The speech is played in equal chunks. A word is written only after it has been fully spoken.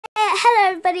Hello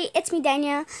everybody, it's me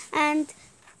Daniel, and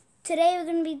today we're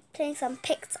going to be playing some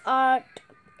PixArt.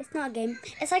 It's not a game,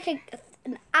 it's like an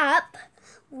app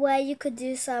where you could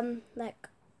do some, you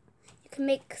can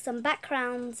make some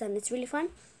backgrounds, and it's really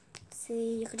fun.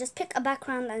 See, you could just pick a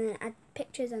background and then add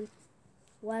pictures, and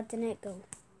where didn't it go?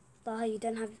 Oh, you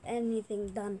don't have anything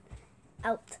done.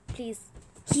 Out, please.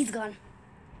 He's gone.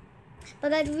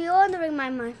 But if you're wondering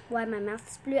why my mouth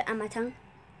is blue and my tongue,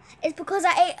 it's because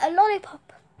I ate a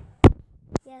lollipop.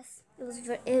 Yes,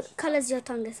 it colors your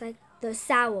tongue. It's like the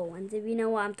sour ones, if you know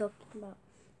what I'm talking about.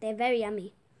 They're very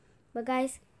yummy. But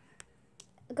guys,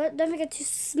 don't forget to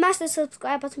smash the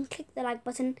subscribe button, click the like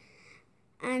button,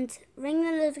 and ring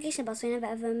the notification bell so you never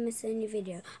ever miss a new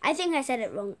video. I think I said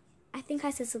it wrong. I think I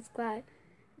said subscribe.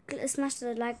 Smash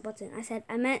the like button.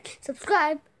 I meant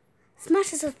subscribe.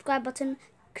 Smash the subscribe button,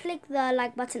 click the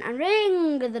like button, and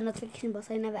ring the notification bell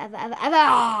so you never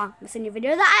ever miss a new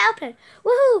video that I upload.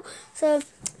 Woohoo! So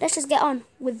let's just get on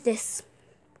with this.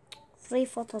 3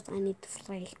 photos. I need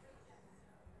 3.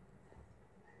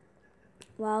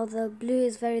 Wow, the blue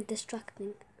is very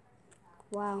distracting.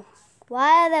 Wow.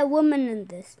 Why are there women in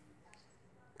this?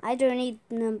 I don't need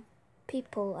no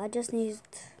people. I just need...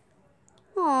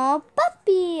 Oh,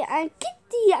 puppy and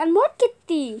kitty and more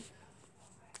kitty.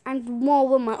 And more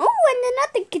women. Oh, and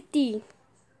another kitty.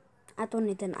 I don't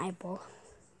need an eyeball.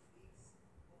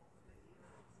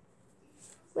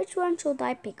 Which one should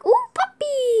I pick? Oh,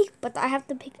 puppy! But I have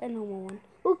to pick a normal one.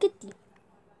 Oh, kitty.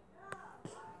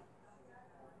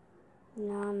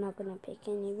 No, I'm not gonna pick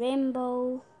any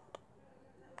rainbow.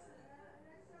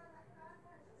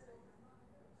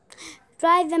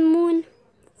 Fly the moon.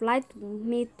 Fly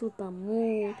me to the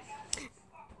moon.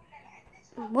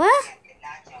 What?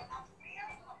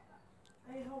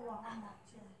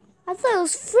 I thought it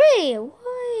was free.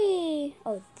 Why?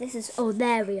 Oh, this is... Oh,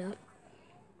 there we are.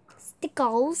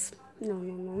 Stickles. No,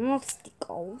 not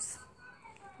stickles.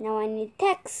 Now I need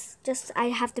text. I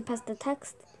have to press the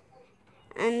text.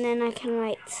 And then I can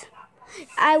write.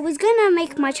 I was gonna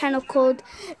make my channel called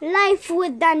Life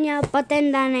with Daniel, but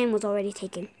then that name was already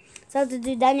taken. So I have to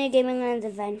do Daniel Gaming and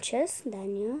Adventures.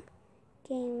 Daniel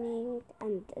Gaming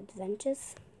and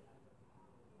Adventures.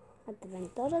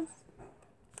 Adventures.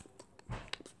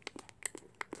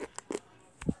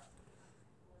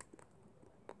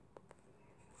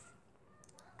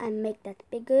 And make that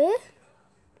bigger.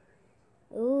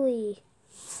 Ooh.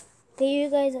 Okay, you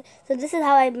guys. So this is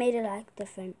how I made it like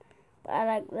different. But I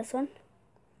like this one.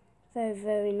 Very,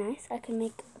 very nice. I can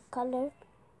make a color.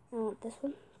 I want this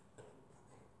one.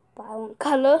 But I want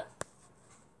color.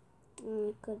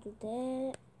 Go to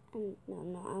that. And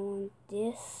no, I want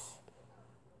this.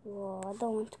 Whoa, I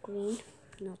don't want green.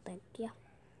 No, thank you.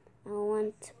 I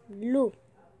want blue.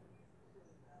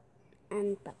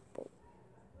 And purple.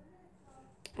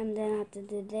 And then I have to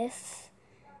do this.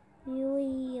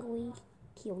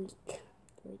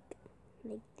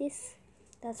 Like this.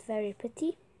 That's very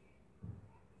pretty.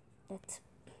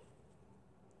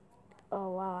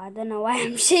 Oh wow, I don't know why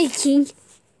I'm shaking.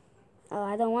 Oh,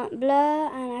 I don't want blur,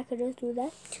 and I could just do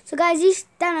that. So guys, you should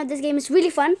download this game. It's really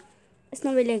fun. It's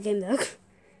not really a game though.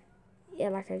 Yeah,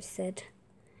 like I said,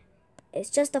 it's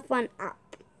just a fun app.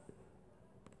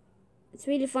 It's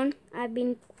really fun. I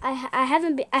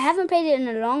haven't played it in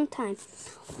a long time,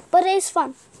 but it's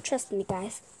fun. Trust me,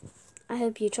 guys. I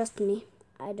hope you trust me.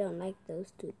 I don't like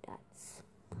those 2 dots.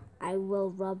 I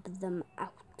will rub them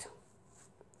out.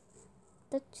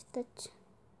 Touch.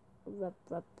 Rub.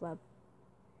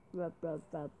 The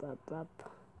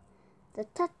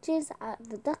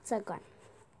dots are gone.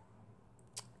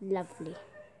 Lovely.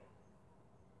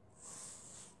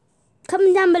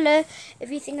 Comment down below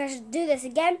if you think I should do this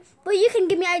again, but you can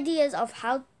give me ideas of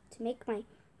how to make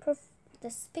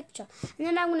this picture, and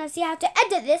then I'm gonna see how to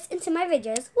edit this into my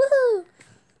videos. Woohoo!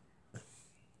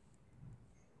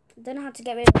 I don't know how to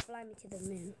get rid of Fly Me to the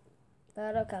Moon,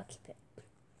 but okay, I'll keep it.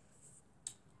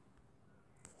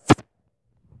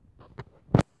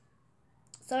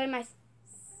 Sorry, my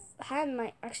hand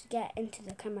might actually get into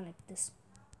the camera like this.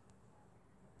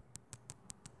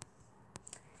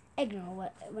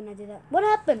 Ignore when I do that. What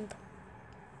happened?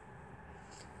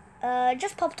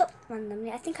 Just popped up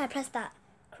randomly. I think I pressed that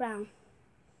crown.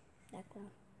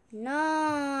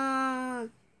 No!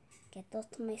 Get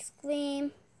off my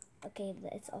screen. Okay,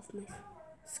 it's off my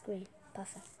screen.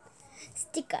 Perfect.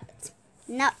 Stickers.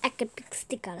 Now I can pick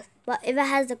stickers. But if it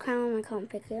has the crown, I can't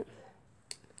pick it.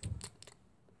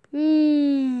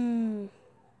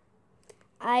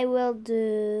 I will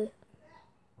do...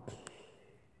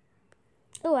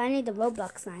 Oh, I need the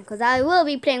Roblox now, because I will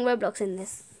be playing Roblox in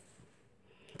this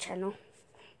channel.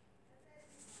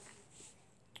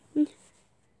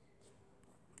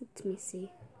 Let me see.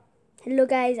 Hello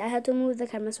guys, I had to move the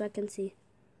camera so I can see.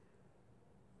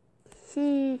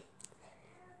 I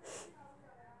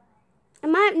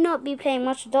might not be playing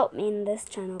much Adopt Me in this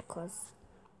channel because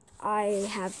I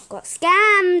have got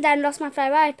scammed and lost my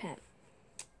Fire iPad.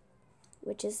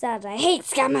 Which is sad. I hate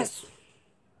scammers.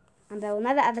 And I will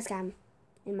never ever scam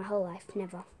in my whole life.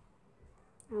 Never.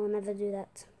 I will never do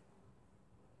that.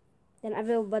 Then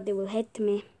everybody will hate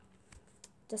me.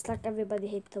 Just like everybody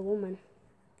hates the woman.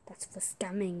 That's for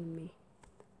scamming me.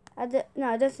 I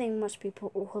don't think much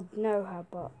people would know her,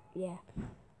 but yeah.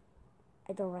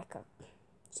 I don't like her.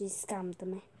 She scammed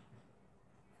me.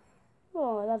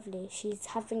 Oh, lovely. She's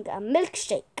having a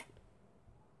milkshake.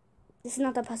 This is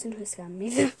not the person who scammed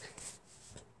me.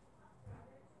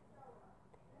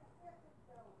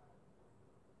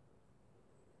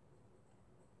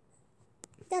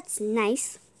 That's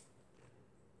nice.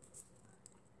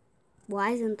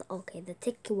 Why isn't okay? The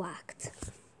tick worked.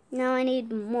 Now I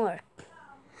need more.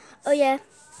 Oh yeah,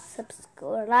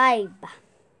 subscribe.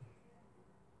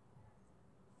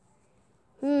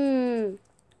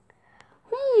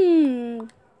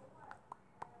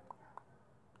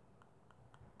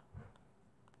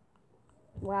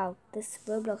 Wow, this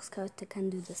Roblox character can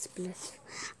do the splits.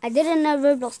 I didn't know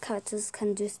Roblox characters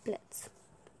can do splits.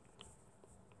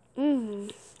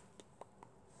 Which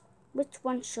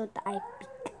one should I pick?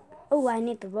 Oh, I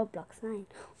need the Roblox 9.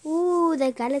 Ooh,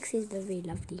 the galaxy is very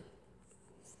lovely.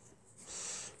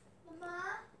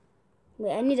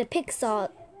 Wait, I need a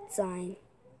Pixar sign.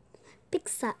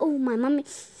 Pixar. Oh, my mommy.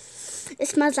 It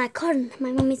smells like corn.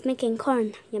 My mommy's making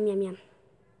corn. Yum, yum, yum.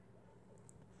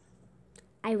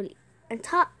 I will. And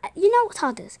you know what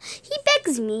Todd is? He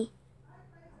begs me.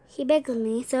 He begs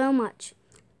me so much,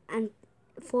 and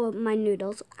for my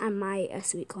noodles and my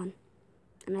sweet corn.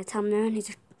 And I tell him no, and he's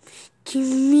like, give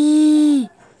me.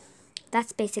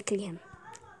 That's basically him.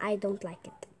 I don't like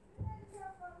it.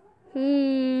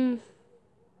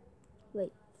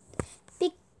 Wait.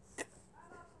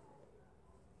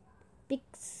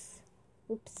 Pix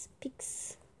out. Pix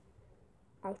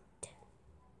out.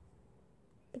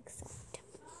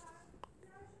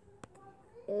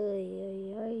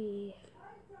 Oy.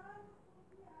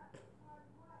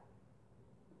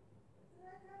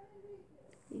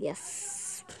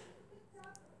 Yes.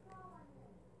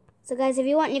 So guys, if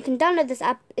you want, you can download this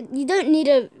app. You don't need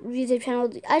a YouTube channel.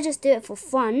 I just do it for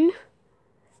fun.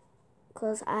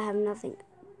 Because I have nothing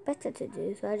better to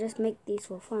do. So I just make these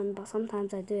for fun. But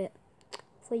sometimes I do it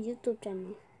for YouTube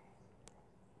channel.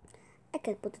 I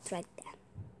can put it right there.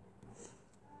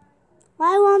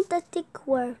 Why won't the tick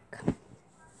work?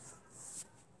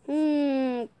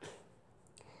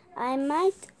 I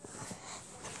might.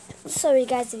 Sorry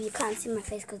guys if you can't see my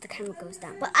face because the camera goes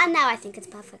down. But now I think it's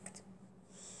perfect.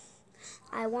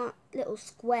 I want little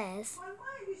squares.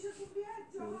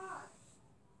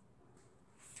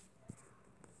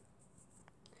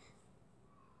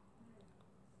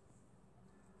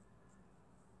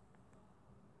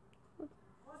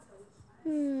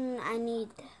 I need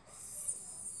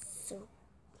so.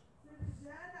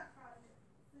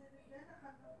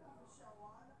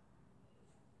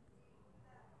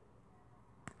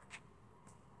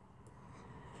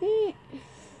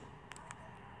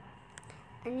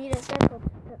 I need a circle to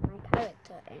put my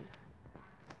character in.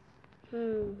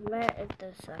 Where is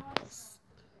the circles?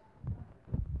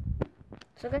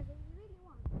 So guys, if you really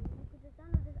want, you could just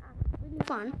download this app. It's really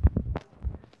fun.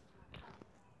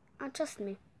 And trust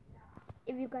me.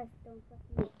 If you guys don't trust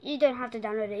me, you don't have to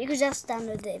download it. You can just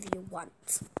download it if you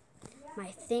want.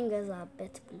 My fingers are a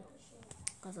bit blue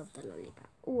because of the lollipop.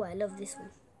 Oh, I love this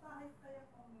one.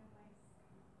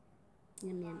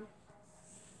 Yum, yum.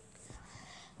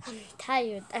 I'm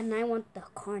tired and I want the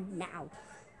corn now.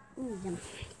 Ooh, yum.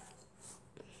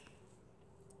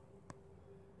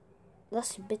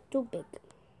 That's a bit too big.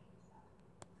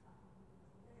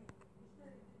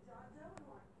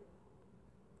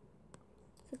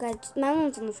 So guys, my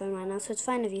mom's on the phone right now, so it's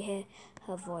fine if you hear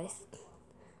her voice.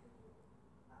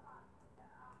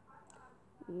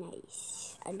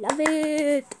 Nice. I love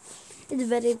it. It's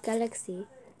very galaxy.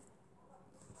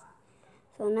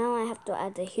 So now I have to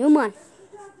add a human.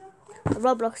 A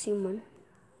Roblox human.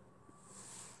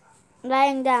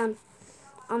 Lying down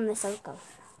on the circle.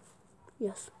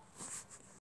 Yes.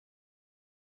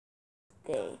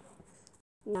 Okay.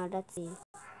 Now let's see.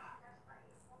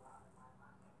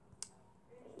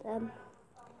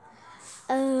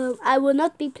 I will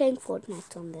not be playing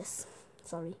Fortnite on this.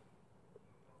 Sorry.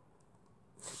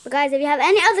 But guys, if you have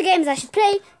any other games I should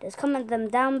play, just comment them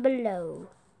down below.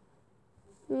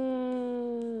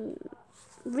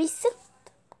 Recent?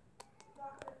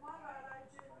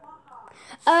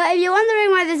 If you're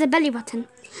wondering why there's a belly button,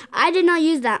 I did not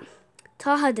use that.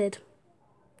 Taha did.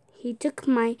 He took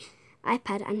my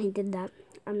iPad and he did that.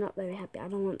 I'm not very happy. I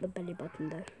don't want the belly button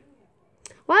though.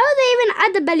 Why would they even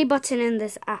add the belly button in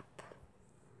this app?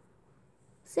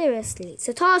 Seriously.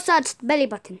 So Taha searched belly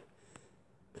button.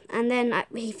 And then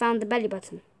he found the belly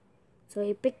button. So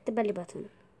he picked the belly button.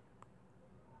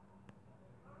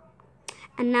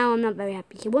 And now I'm not very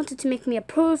happy. He wanted to make me a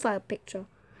profile picture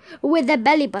with a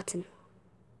belly button.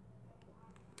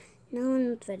 No,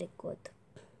 not very good.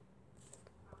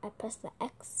 I press the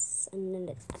X and then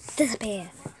it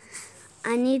disappears.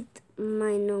 I need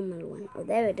my normal one. Oh,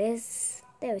 there it is.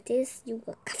 There it is. You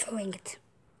were covering it.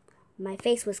 My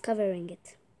face was covering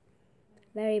it.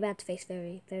 Very bad face.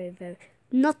 Very, very, very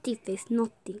naughty face.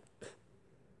 Naughty.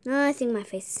 No, I think my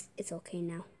face is okay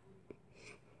now.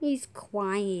 He's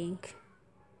crying.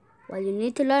 Well, you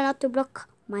need to learn how to block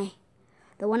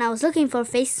the one I was looking for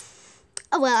face.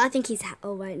 Oh, well, I think he's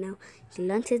all right now. He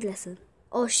learned his lesson.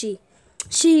 Or she.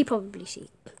 Probably she.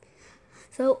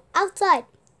 So, outside,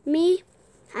 me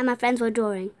and my friends were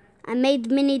drawing. I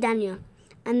made mini Daniel.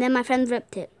 And then my friend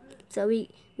ripped it. So we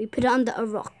put it under a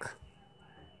rock.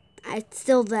 It's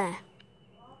still there.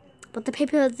 But the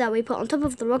paper that we put on top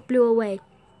of the rock blew away.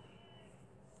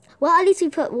 Well, at least we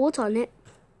put water on it.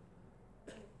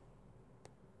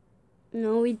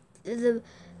 No, it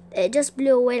just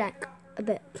blew away like a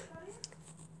bit.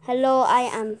 Hello, I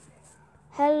am.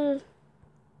 Hello.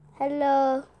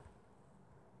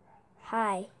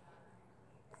 Hi.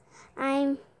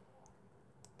 I'm.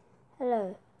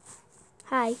 Hello.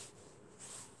 Hi.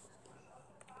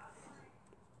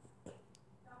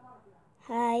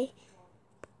 Hi.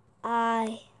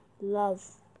 I love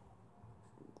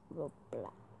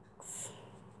Roblox.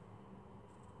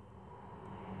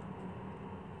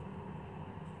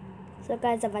 So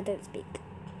guys, if I don't speak.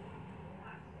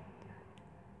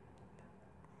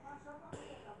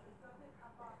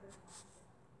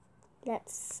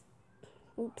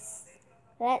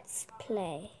 Let's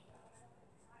play.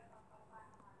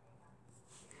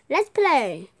 Let's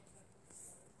play.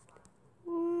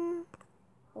 Oh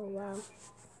wow.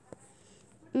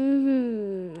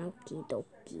 Okie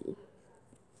dokie.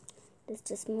 Let's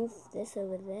just move this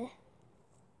over there.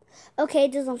 Okay,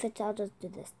 it doesn't fit. I'll just do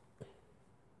this.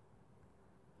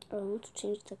 Oh, I want to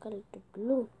change the color to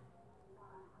blue.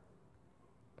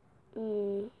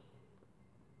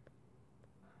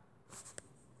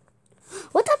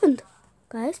 What happened,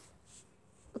 guys?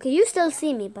 Okay, you still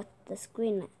see me, but the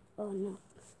screen. Oh no.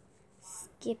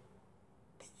 Skip.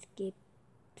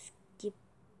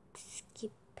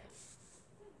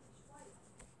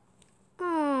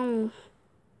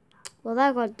 Well,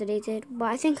 that got deleted, but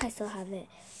I think I still have it.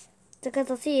 So guys,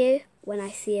 I'll see you when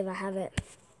I see if I have it.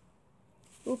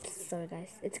 Oops, sorry guys.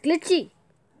 It's glitchy.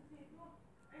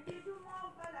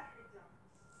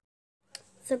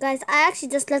 So guys, I actually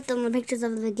just left on the pictures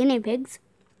of the guinea pigs.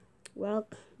 Well,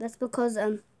 that's because,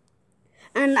 and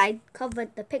I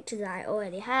covered the pictures that I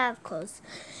already have because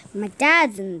my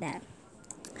dad's in there.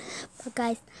 But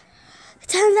guys, it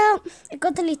turns out it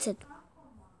got deleted.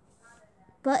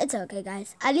 But it's okay,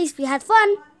 guys. At least we had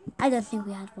fun. I don't think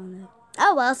we had fun, though.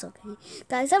 Oh, well, it's okay.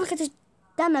 Guys, don't forget to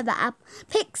download the app.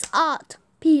 PixArt.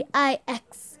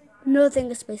 P-I-X. No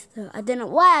finger space, though. I don't know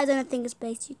why I don't think a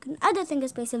space. You can add a finger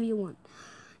space if you want.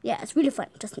 Yeah, it's really fun.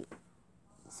 Trust me.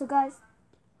 So, guys,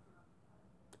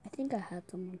 I think I had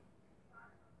someone.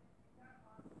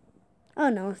 Oh,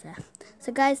 no, it's there.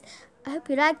 So, guys, I hope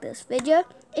you liked this video.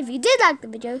 If you did like the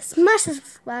video, smash the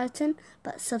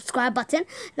subscribe button,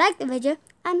 like the video,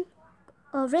 and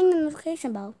ring the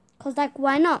notification bell. Because, like,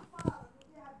 why not?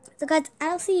 So, guys,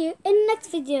 I'll see you in the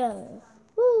next video.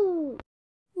 Woo!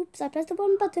 Oops, I pressed the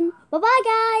wrong button. Bye-bye,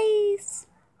 guys!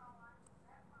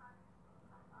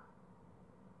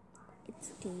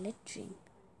 It's glitching.